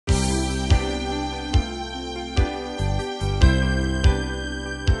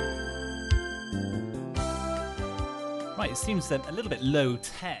it seems a little bit low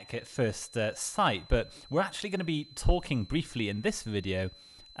tech at first sight, but we're actually going to be talking briefly in this video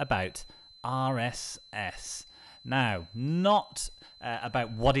about RSS. Now, not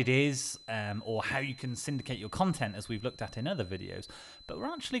about what it is or how you can syndicate your content as we've looked at in other videos, but we're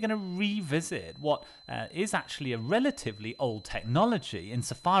actually going to revisit what is actually a relatively old technology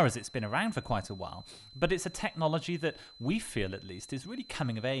insofar as it's been around for quite a while, but it's a technology that we feel at least is really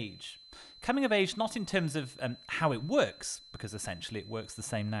coming of age. Coming of age not in terms of how it works, because essentially it works the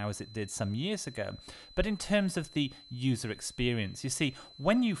same now as it did some years ago, but in terms of the user experience. You see,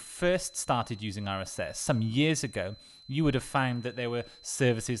 when you first started using RSS some years ago, you would have found that there were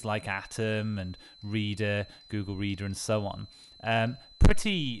services like Atom and Reader, Google Reader and so on.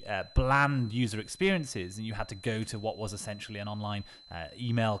 Pretty bland user experiences, and you had to go to what was essentially an online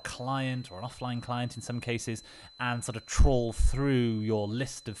email client or an offline client in some cases and sort of trawl through your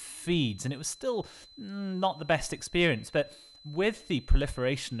list of feeds, and it was still not the best experience. But with the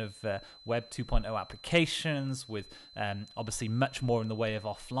proliferation of Web 2.0 applications, with obviously much more in the way of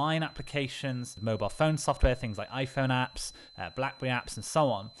offline applications, mobile phone software, things like iPhone apps, BlackBerry apps, and so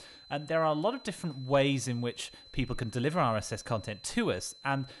on, and there are a lot of different ways in which people can deliver RSS content to us,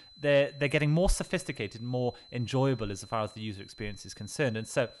 and they're getting more sophisticated, more enjoyable as far as the user experience is concerned. And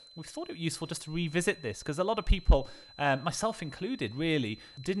so we thought it useful just to revisit this, because a lot of people, myself included, really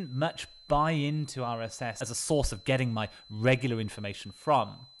didn't much buy into RSS as a source of getting my regular information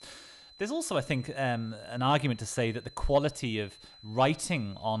from. There's also, I think, an argument to say that the quality of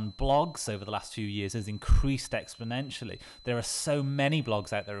writing on blogs over the last few years has increased exponentially. There are so many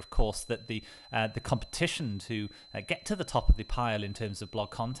blogs out there, of course, that the competition to get to the top of the pile in terms of blog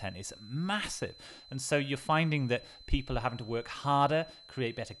content is massive. And so you're finding that people are having to work harder,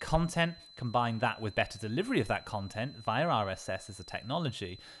 create better content, combine that with better delivery of that content via RSS as a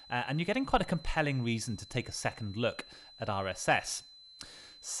technology, and you're getting quite a compelling reason to take a second look at RSS.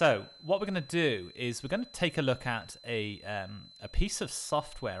 So what we're going to do is we're going to take a look at a piece of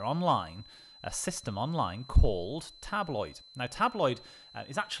software online, a system online called Tabbloid. Now, Tabbloid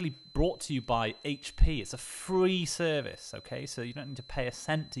is actually brought to you by HP. It's a free service, okay? So you don't need to pay a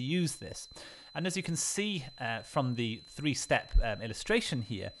cent to use this. And as you can see from the three-step illustration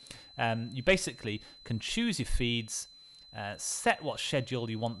here, you basically can choose your feeds, set what schedule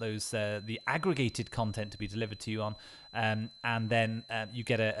you want those the aggregated content to be delivered to you on, and then you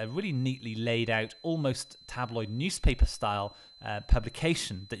get a really neatly laid out, almost tabloid newspaper style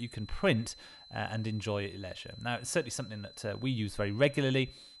publication that you can print and enjoy at your leisure. Now, it's certainly something that we use very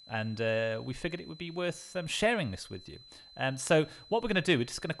regularly, and we figured it would be worth sharing this with you. So what we're going to do, we're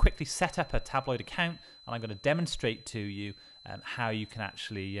just going to quickly set up a Tabbloid account, and I'm going to demonstrate to you how you can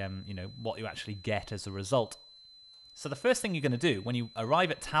actually, what you actually get as a result. So the first thing you're going to do when you arrive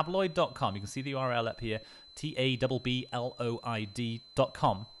at tabbloid.com, you can see the URL up here, tabbloid.com.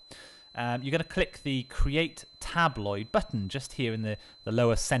 You're going to click the Create Tabbloid button just here in the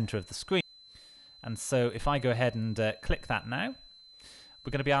lower center of the screen. And so if I go ahead and click that now, we're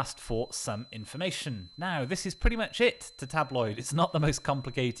going to be asked for some information. Now, this is pretty much it to Tabbloid. It's not the most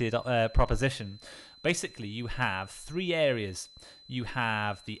complicated proposition. Basically, you have three areas. You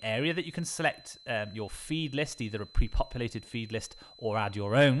have the area that you can select your feed list, either a pre-populated feed list or add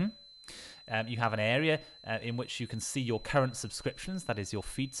your own. You have an area in which you can see your current subscriptions, that is your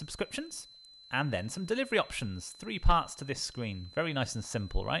feed subscriptions, and then some delivery options. Three parts to this screen. Very nice and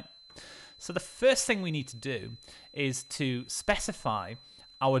simple, right? So the first thing we need to do is to specify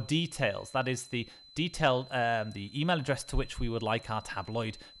our details. That is the detailed, the email address to which we would like our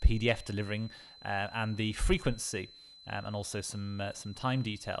Tabbloid PDF delivering, and the frequency, and also some time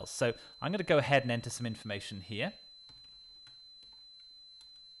details. So I'm going to go ahead and enter some information here.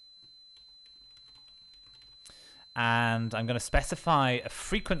 And I'm going to specify a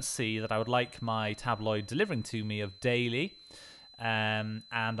frequency that I would like my Tabbloid delivering to me of daily. And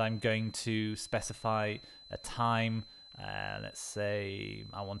I'm going to specify a time, let's say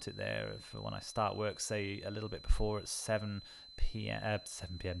I want it there for when I start work, say a little bit before, it's 7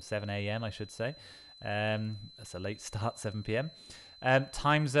 a.m. I should say. That's a late start, 7 p.m.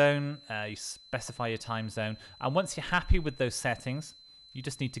 Time zone, you specify your time zone. And once you're happy with those settings, you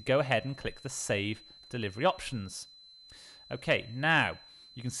just need to go ahead and click the Save Delivery Options. Okay, now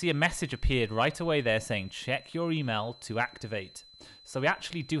you can see a message appeared right away there saying check your email to activate. So we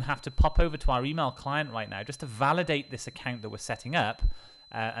actually do have to pop over to our email client right now just to validate this account that we're setting up,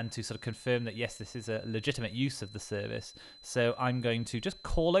 and to sort of confirm that yes, this is a legitimate use of the service. So I'm going to just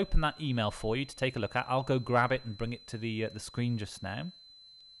call open that email for you to take a look at. I'll go grab it and bring it to the screen just now.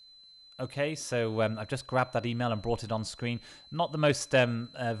 Okay, so I've just grabbed that email and brought it on screen. Not the most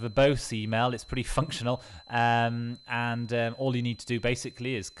verbose email, it's pretty functional. And all you need to do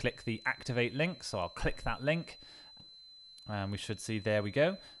basically is click the activate link. So I'll click that link. And we should see, there we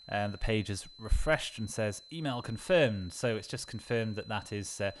go. The page is refreshed and says email confirmed. So it's just confirmed that that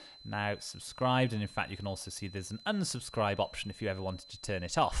is now subscribed. And in fact, you can also see there's an unsubscribe option if you ever wanted to turn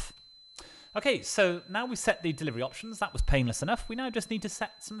it off. Okay, so now we set the delivery options. That was painless enough. We now just need to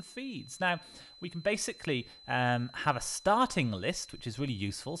set some feeds. Now, we can basically have a starting list, which is really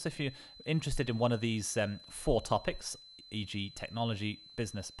useful. So if you're interested in one of these 4 topics, e.g. technology,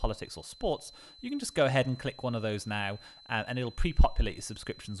 business, politics, or sports, you can just go ahead and click one of those now, and it'll pre-populate your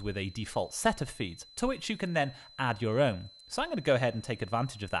subscriptions with a default set of feeds, to which you can then add your own. So I'm going to go ahead and take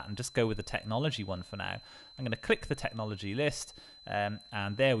advantage of that and just go with the technology one for now. I'm going to click the technology list, and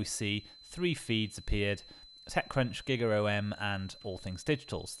there we see 3 feeds appeared: TechCrunch, GigaOM, and All Things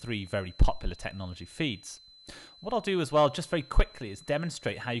Digitals, 3 very popular technology feeds. What I'll do as well, just very quickly, is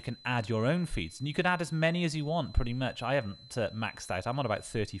demonstrate how you can add your own feeds. And you could add as many as you want, pretty much. I haven't maxed out. I'm on about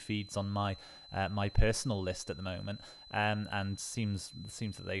 30 feeds on my my personal list at the moment, and seems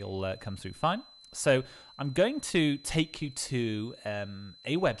that they all come through fine. So I'm going to take you to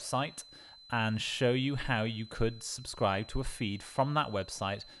a website and show you how you could subscribe to a feed from that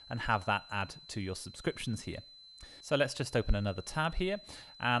website and have that add to your subscriptions here. So let's just open another tab here,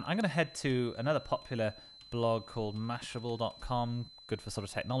 and I'm going to head to another popular blog called mashable.com, good for sort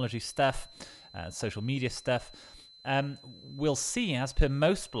of technology stuff, social media stuff. We'll see, as per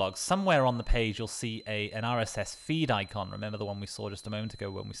most blogs, somewhere on the page you'll see an RSS feed icon. Remember the one we saw just a moment ago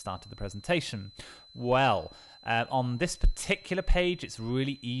when we started the presentation? Well, on this particular page, it's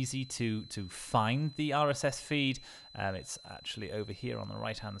really easy to find the RSS feed. It's actually over here on the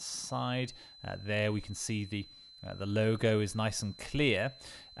right-hand side. There we can see the logo is nice and clear,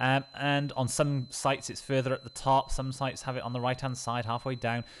 and on some sites it's further at the top. Some sites have it on the right hand side, halfway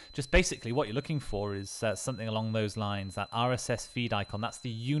down. Just basically what you're looking for is something along those lines, that RSS feed icon. That's the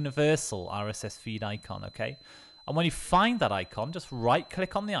universal RSS feed icon, okay? And when you find that icon, just right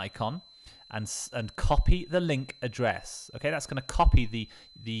click on the icon and copy the link address. Okay, that's going to copy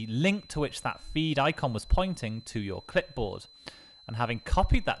the link to which that feed icon was pointing to your clipboard. And having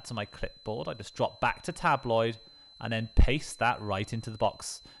copied that to my clipboard, I just drop back to Tabbloid and then paste that right into the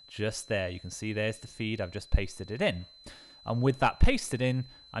box just there. You can see there's the feed. I've just pasted it in. And with that pasted in,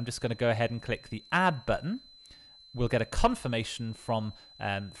 I'm just going to go ahead and click the add button. We'll get a confirmation from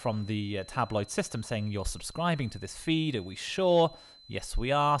the Tabbloid system saying you're subscribing to this feed. Are we sure? Yes,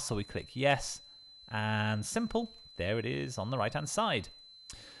 we are. So we click yes, and simple. There it is on the right-hand side.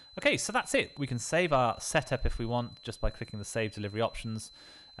 Okay, so that's it. We can save our setup if we want just by clicking the save delivery options.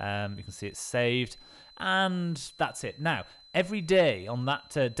 You can see it's saved, and that's it. Now, every day on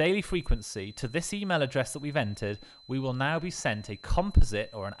that daily frequency to this email address that we've entered, we will now be sent a composite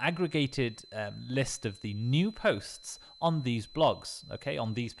or an aggregated list of the new posts on these blogs, okay,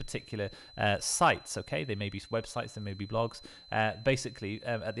 on these particular sites, okay? They may be websites, they may be blogs, basically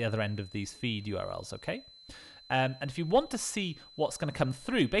at the other end of these feed URLs, okay? And if you want to see what's going to come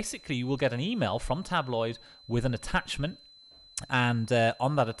through, basically you will get an email from Tabbloid with an attachment, and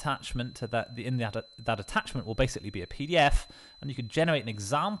on that attachment, that attachment will basically be a PDF, and you can generate an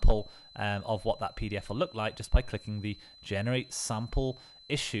example of what that PDF will look like just by clicking the Generate Sample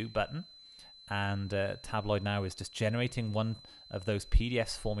Issue button. And Tabbloid now is just generating one of those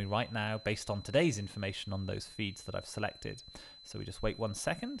PDFs for me right now based on today's information on those feeds that I've selected. So we just wait 1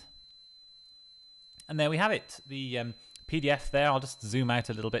 second. And there we have it, the PDF there. I'll just zoom out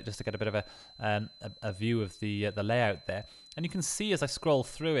a little bit just to get a bit of a view of the layout there. And you can see as I scroll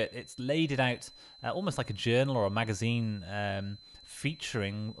through it, it's laid it out almost like a journal or a magazine,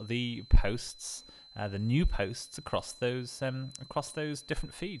 featuring the posts, the new posts across those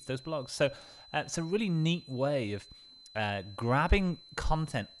different feeds, those blogs. So it's a really neat way of grabbing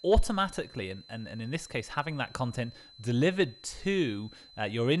content automatically, and in this case having that content delivered to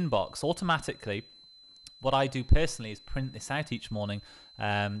your inbox automatically. What I do personally is print this out each morning,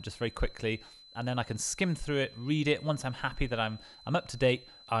 just very quickly, and then I can skim through it, read it. Once I'm happy that I'm up to date,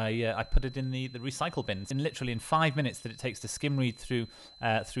 I put it in the recycle bins. Literally in 5 minutes that it takes to skim read through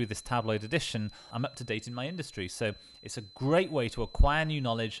this Tabbloid edition, I'm up to date in my industry. So it's a great way to acquire new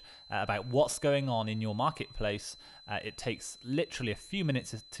knowledge about what's going on in your marketplace. It takes literally a few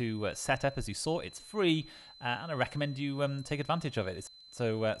minutes to set up, as you saw. It's free, and I recommend you take advantage of it.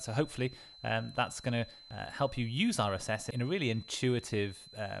 So hopefully that's going to help you use RSS in a really intuitive,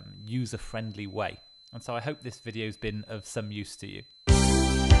 user-friendly way. And so I hope this video's been of some use to you.